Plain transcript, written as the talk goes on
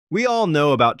We all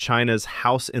know about China's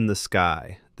house in the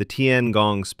sky, the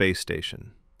Tiangong space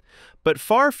station. But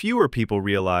far fewer people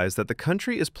realize that the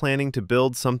country is planning to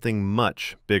build something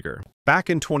much bigger. Back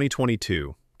in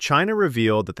 2022, China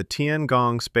revealed that the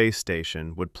Tiangong space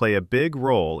station would play a big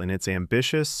role in its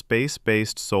ambitious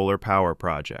space-based solar power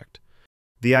project.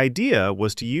 The idea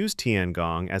was to use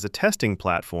Tiangong as a testing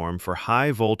platform for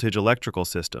high-voltage electrical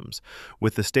systems,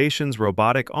 with the station's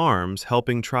robotic arms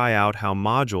helping try out how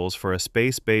modules for a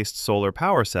space-based solar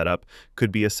power setup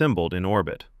could be assembled in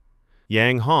orbit.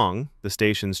 Yang Hong, the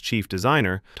station's chief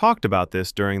designer, talked about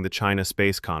this during the China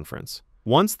Space Conference.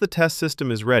 Once the test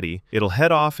system is ready, it'll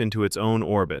head off into its own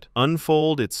orbit,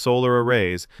 unfold its solar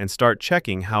arrays, and start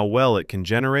checking how well it can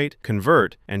generate,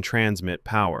 convert, and transmit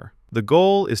power. The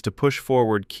goal is to push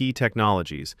forward key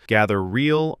technologies, gather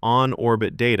real,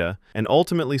 on-orbit data, and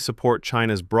ultimately support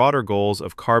China's broader goals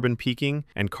of carbon peaking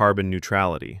and carbon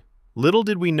neutrality. Little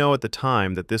did we know at the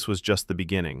time that this was just the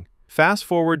beginning. Fast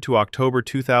forward to October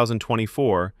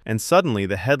 2024, and suddenly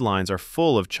the headlines are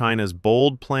full of China's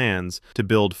bold plans to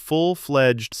build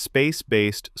full-fledged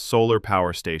space-based solar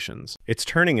power stations. It's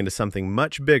turning into something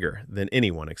much bigger than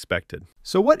anyone expected.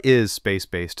 So what is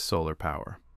space-based solar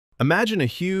power? Imagine a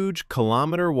huge,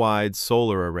 kilometer-wide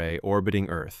solar array orbiting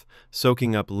Earth,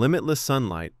 soaking up limitless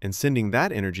sunlight and sending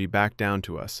that energy back down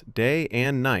to us, day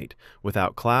and night,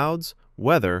 without clouds,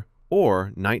 weather,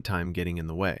 or nighttime getting in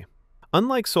the way.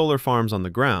 Unlike solar farms on the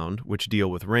ground, which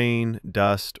deal with rain,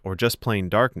 dust, or just plain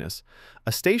darkness,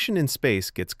 a station in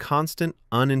space gets constant,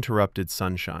 uninterrupted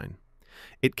sunshine.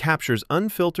 It captures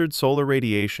unfiltered solar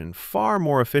radiation far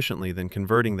more efficiently than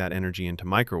converting that energy into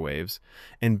microwaves,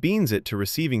 and beams it to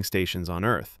receiving stations on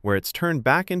Earth, where it's turned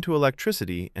back into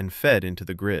electricity and fed into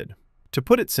the grid. To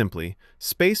put it simply,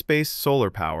 space-based solar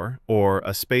power, or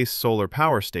a space solar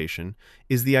power station,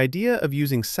 is the idea of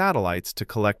using satellites to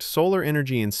collect solar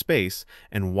energy in space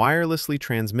and wirelessly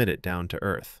transmit it down to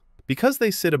Earth. Because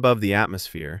they sit above the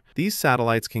atmosphere, these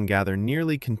satellites can gather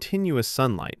nearly continuous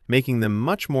sunlight, making them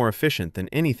much more efficient than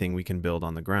anything we can build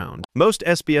on the ground. Most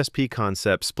SBSP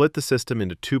concepts split the system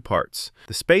into two parts,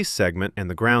 the space segment and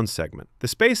the ground segment. The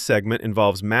space segment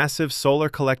involves massive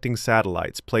solar-collecting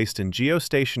satellites placed in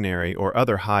geostationary or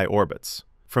other high orbits.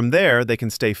 From there, they can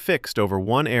stay fixed over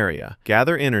one area,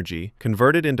 gather energy,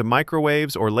 convert it into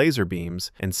microwaves or laser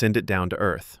beams, and send it down to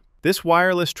Earth. This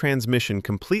wireless transmission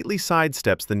completely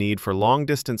sidesteps the need for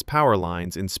long-distance power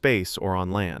lines in space or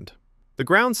on land. The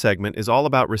ground segment is all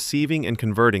about receiving and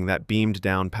converting that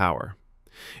beamed-down power.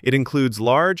 It includes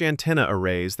large antenna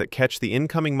arrays that catch the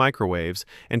incoming microwaves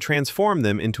and transform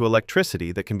them into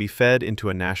electricity that can be fed into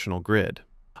a national grid.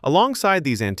 Alongside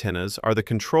these antennas are the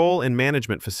control and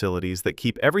management facilities that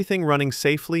keep everything running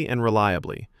safely and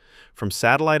reliably, from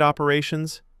satellite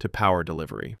operations to power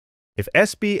delivery. If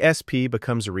SBSP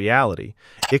becomes a reality,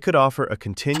 it could offer a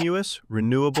continuous,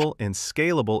 renewable, and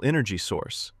scalable energy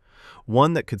source,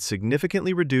 one that could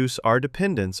significantly reduce our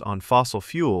dependence on fossil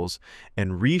fuels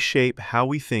and reshape how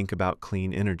we think about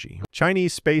clean energy.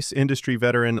 Chinese space industry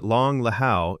veteran Long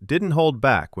Lehao didn't hold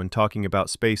back when talking about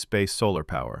space-based solar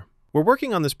power. "We're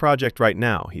working on this project right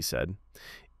now," he said.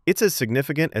 "It's as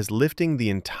significant as lifting the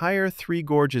entire Three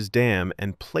Gorges Dam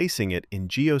and placing it in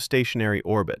geostationary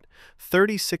orbit,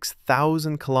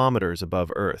 36,000 kilometers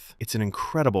above Earth. It's an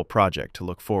incredible project to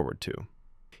look forward to."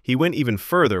 He went even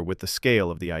further with the scale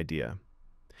of the idea.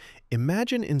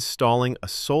 Imagine installing a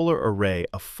solar array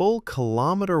a full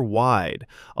kilometer wide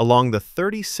along the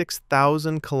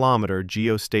 36,000-kilometer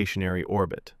geostationary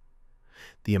orbit.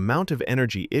 The amount of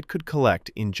energy it could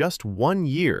collect in just 1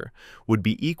 year would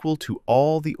be equal to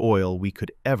all the oil we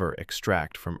could ever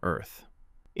extract from Earth.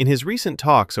 In his recent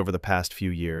talks over the past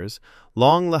few years,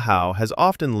 Long Lehao has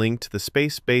often linked the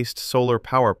space-based solar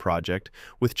power project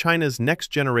with China's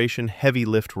next-generation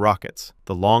heavy-lift rockets,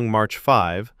 the Long March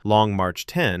 5, Long March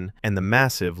 10, and the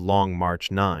massive Long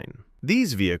March 9.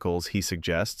 These vehicles, he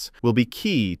suggests, will be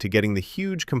key to getting the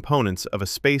huge components of a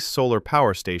space solar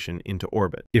power station into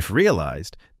orbit. If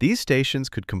realized, these stations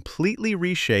could completely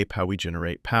reshape how we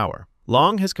generate power.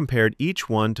 Long has compared each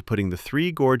one to putting the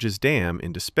Three Gorges Dam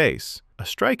into space, a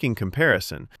striking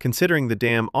comparison, considering the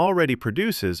dam already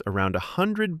produces around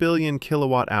 100 billion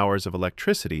kilowatt-hours of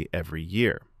electricity every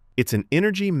year. It's an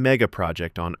energy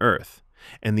mega-project on Earth,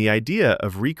 and the idea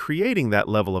of recreating that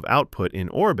level of output in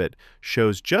orbit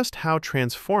shows just how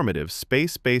transformative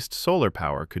space-based solar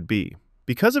power could be.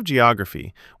 Because of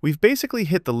geography, we've basically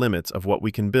hit the limits of what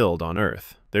we can build on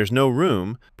Earth. There's no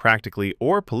room, practically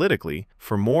or politically,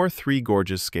 for more Three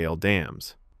Gorges-scale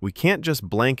dams. We can't just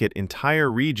blanket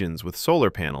entire regions with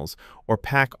solar panels or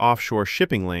pack offshore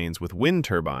shipping lanes with wind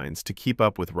turbines to keep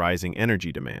up with rising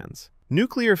energy demands.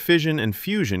 Nuclear fission and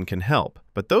fusion can help,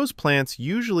 but those plants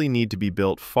usually need to be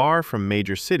built far from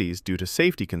major cities due to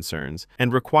safety concerns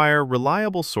and require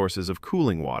reliable sources of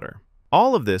cooling water.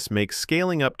 All of this makes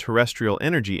scaling up terrestrial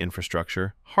energy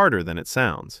infrastructure harder than it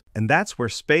sounds. And that's where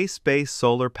space-based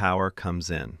solar power comes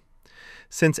in.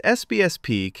 Since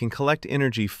SBSP can collect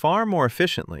energy far more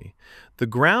efficiently, the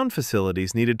ground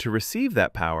facilities needed to receive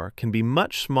that power can be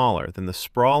much smaller than the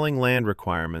sprawling land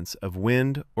requirements of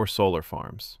wind or solar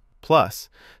farms. Plus,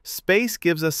 space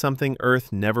gives us something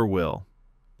Earth never will: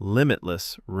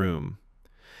 limitless room.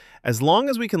 As long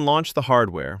as we can launch the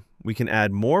hardware, we can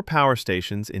add more power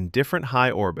stations in different high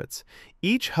orbits,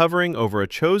 each hovering over a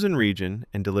chosen region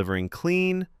and delivering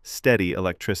clean, steady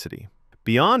electricity.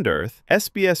 Beyond Earth,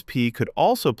 SBSP could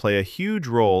also play a huge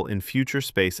role in future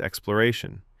space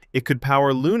exploration. It could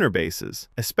power lunar bases,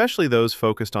 especially those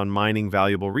focused on mining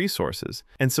valuable resources,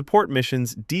 and support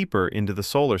missions deeper into the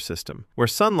solar system, where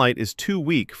sunlight is too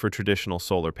weak for traditional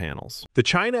solar panels. The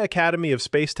China Academy of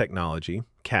Space Technology,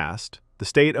 CAST, the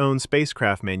state-owned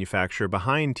spacecraft manufacturer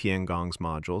behind Tiangong's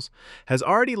modules, has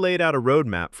already laid out a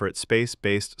roadmap for its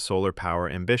space-based solar power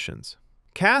ambitions.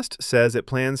 CAST says it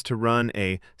plans to run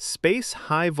a space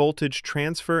high-voltage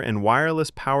transfer and wireless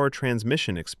power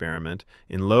transmission experiment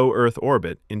in low Earth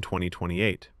orbit in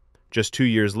 2028. Just 2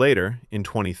 years later, in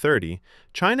 2030,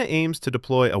 China aims to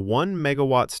deploy a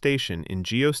 1-megawatt station in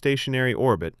geostationary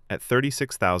orbit at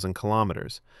 36,000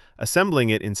 kilometers, assembling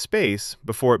it in space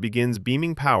before it begins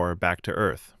beaming power back to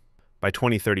Earth. By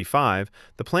 2035,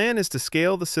 the plan is to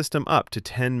scale the system up to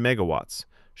 10 megawatts,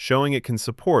 showing it can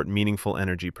support meaningful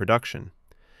energy production.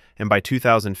 And by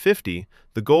 2050,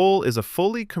 the goal is a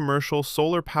fully commercial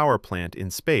solar power plant in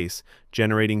space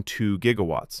generating 2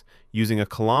 gigawatts, using a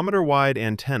kilometer-wide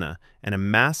antenna and a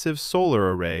massive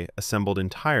solar array assembled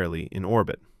entirely in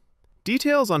orbit.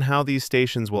 Details on how these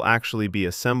stations will actually be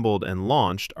assembled and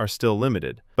launched are still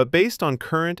limited, but based on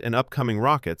current and upcoming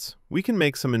rockets, we can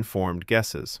make some informed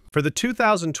guesses. For the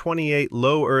 2028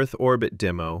 low Earth orbit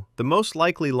demo, the most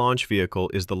likely launch vehicle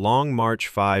is the Long March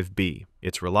 5B.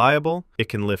 It's reliable, it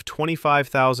can lift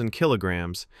 25,000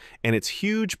 kilograms, and its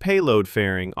huge payload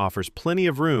fairing offers plenty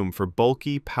of room for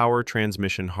bulky power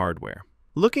transmission hardware.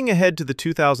 Looking ahead to the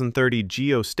 2030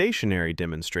 geostationary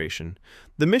demonstration,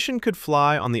 the mission could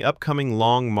fly on the upcoming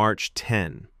Long March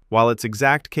 10. While its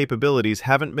exact capabilities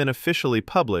haven't been officially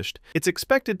published, it's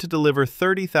expected to deliver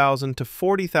 30,000 to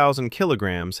 40,000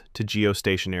 kilograms to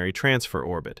geostationary transfer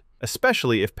orbit,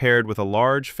 especially if paired with a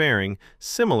large fairing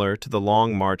similar to the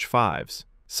Long March 5s,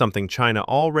 something China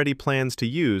already plans to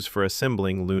use for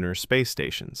assembling lunar space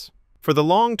stations. For the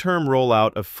long-term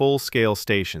rollout of full-scale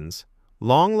stations,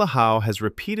 Long Lahao has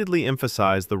repeatedly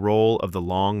emphasized the role of the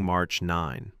Long March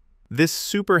 9. This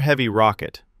super-heavy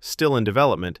rocket, still in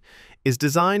development, is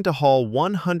designed to haul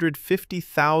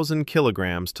 150,000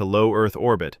 kilograms to low Earth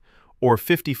orbit, or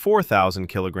 54,000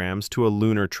 kilograms to a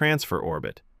lunar transfer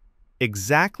orbit.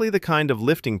 Exactly the kind of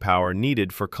lifting power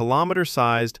needed for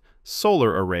kilometer-sized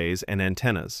solar arrays and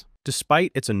antennas.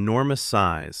 Despite its enormous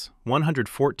size,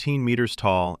 114 meters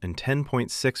tall and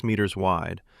 10.6 meters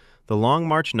wide, the Long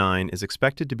March 9 is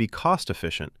expected to be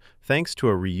cost-efficient thanks to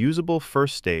a reusable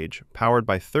first stage powered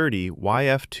by 30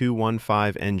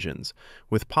 YF-215 engines,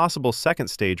 with possible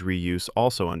second-stage reuse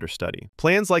also under study.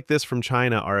 Plans like this from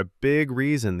China are a big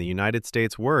reason the United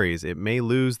States worries it may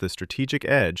lose the strategic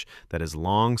edge that has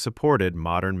long supported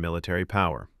modern military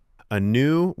power. A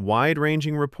new,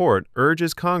 wide-ranging report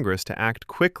urges Congress to act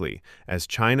quickly as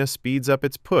China speeds up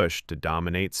its push to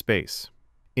dominate space.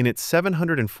 In its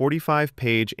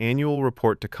 745-page annual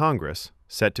report to Congress,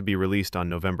 set to be released on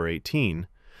November 18,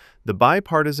 the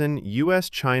bipartisan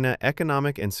U.S.-China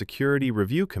Economic and Security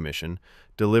Review Commission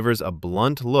delivers a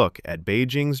blunt look at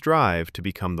Beijing's drive to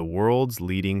become the world's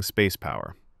leading space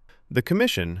power. The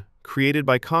commission, created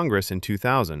by Congress in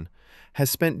 2000, has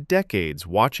spent decades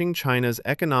watching China's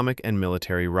economic and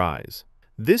military rise.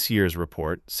 This year's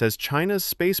report says China's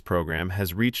space program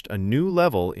has reached a new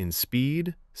level in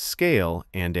speed, scale,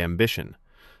 and ambition,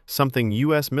 something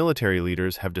U.S. military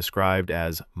leaders have described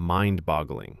as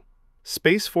mind-boggling.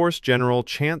 Space Force General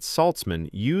Chance Saltzman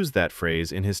used that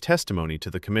phrase in his testimony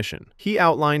to the commission. He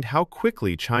outlined how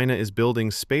quickly China is building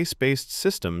space-based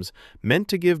systems meant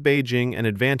to give Beijing an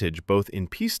advantage both in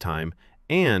peacetime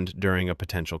and during a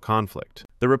potential conflict.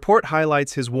 The report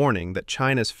highlights his warning that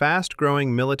China's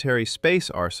fast-growing military space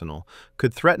arsenal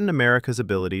could threaten America's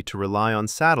ability to rely on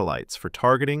satellites for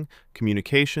targeting,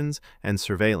 communications, and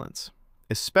surveillance,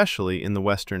 especially in the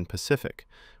Western Pacific,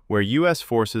 where U.S.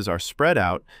 forces are spread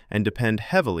out and depend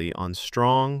heavily on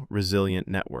strong, resilient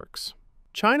networks.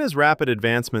 China's rapid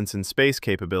advancements in space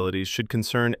capabilities should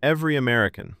concern every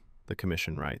American, the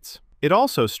Commission writes. It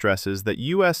also stresses that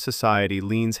U.S. society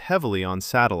leans heavily on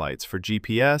satellites for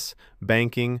GPS,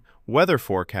 banking, weather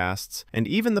forecasts, and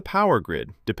even the power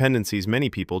grid, dependencies many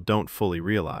people don't fully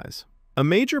realize. A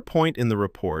major point in the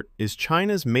report is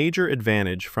China's major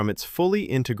advantage from its fully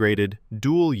integrated,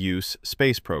 dual-use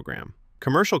space program.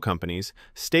 Commercial companies,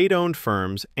 state-owned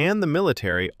firms, and the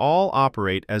military all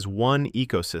operate as one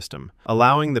ecosystem,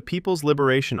 allowing the People's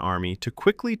Liberation Army to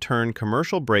quickly turn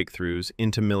commercial breakthroughs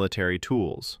into military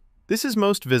tools. This is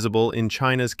most visible in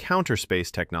China's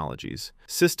counterspace technologies,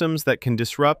 systems that can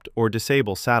disrupt or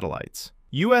disable satellites.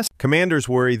 U.S. commanders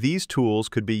worry these tools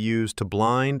could be used to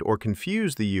blind or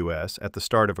confuse the U.S. at the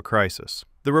start of a crisis.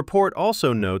 The report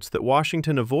also notes that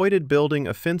Washington avoided building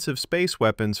offensive space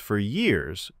weapons for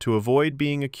years to avoid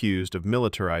being accused of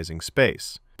militarizing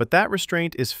space. But that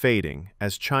restraint is fading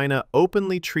as China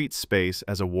openly treats space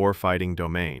as a warfighting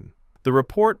domain. The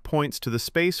report points to the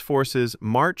Space Force's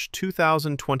March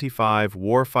 2025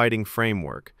 warfighting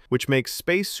framework, which makes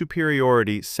space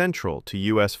superiority central to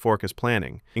U.S. forecast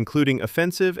planning, including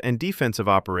offensive and defensive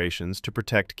operations to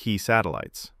protect key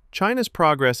satellites. China's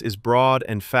progress is broad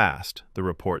and fast, the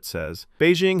report says.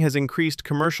 Beijing has increased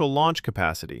commercial launch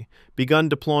capacity, begun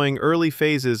deploying early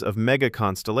phases of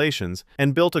mega-constellations,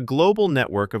 and built a global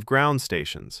network of ground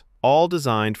stations, all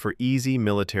designed for easy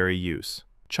military use.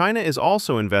 China is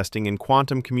also investing in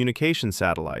quantum communication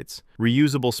satellites,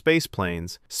 reusable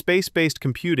spaceplanes, space-based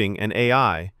computing and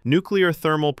AI, nuclear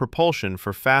thermal propulsion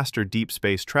for faster deep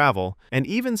space travel, and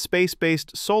even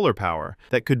space-based solar power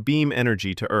that could beam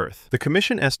energy to Earth. The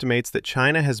Commission estimates that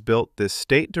China has built this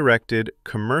state-directed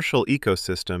commercial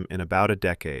ecosystem in about a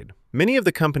decade. Many of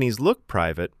the companies look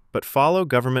private, but follow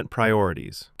government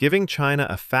priorities, giving China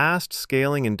a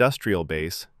fast-scaling industrial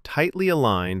base tightly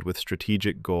aligned with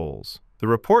strategic goals. The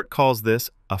report calls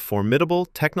this a formidable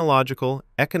technological,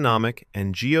 economic,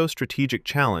 and geostrategic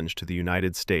challenge to the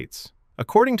United States.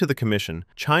 According to the Commission,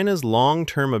 China's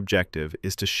long-term objective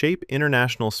is to shape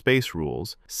international space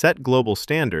rules, set global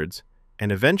standards,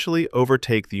 and eventually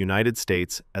overtake the United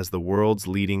States as the world's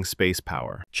leading space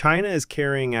power. China is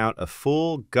carrying out a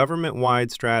full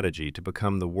government-wide strategy to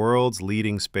become the world's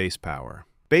leading space power.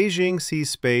 Beijing sees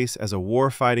space as a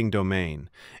warfighting domain,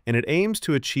 and it aims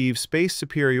to achieve space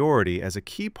superiority as a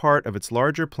key part of its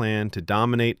larger plan to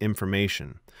dominate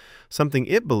information, something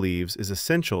it believes is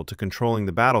essential to controlling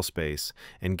the battlespace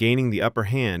and gaining the upper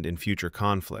hand in future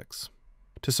conflicts.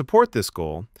 To support this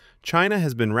goal, China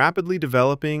has been rapidly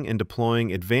developing and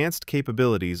deploying advanced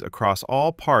capabilities across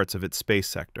all parts of its space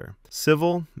sector,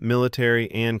 civil,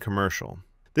 military, and commercial.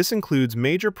 This includes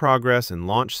major progress in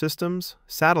launch systems,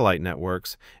 satellite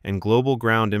networks, and global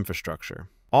ground infrastructure.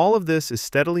 All of this is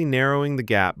steadily narrowing the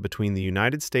gap between the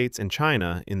United States and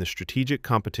China in the strategic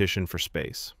competition for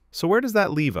space. So where does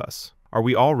that leave us? Are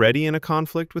we already in a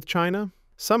conflict with China?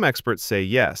 Some experts say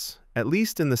yes, at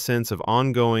least in the sense of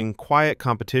ongoing, quiet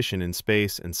competition in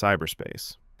space and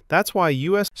cyberspace. That's why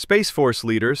U.S. Space Force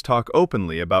leaders talk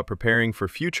openly about preparing for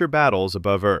future battles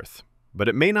above Earth. But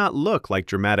it may not look like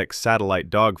dramatic satellite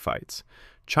dogfights.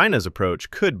 China's approach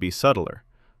could be subtler,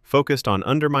 focused on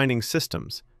undermining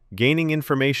systems, gaining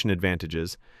information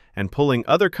advantages, and pulling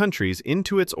other countries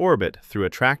into its orbit through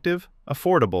attractive,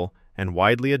 affordable, and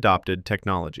widely adopted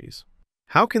technologies.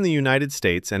 How can the United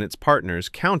States and its partners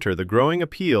counter the growing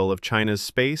appeal of China's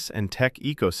space and tech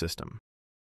ecosystem?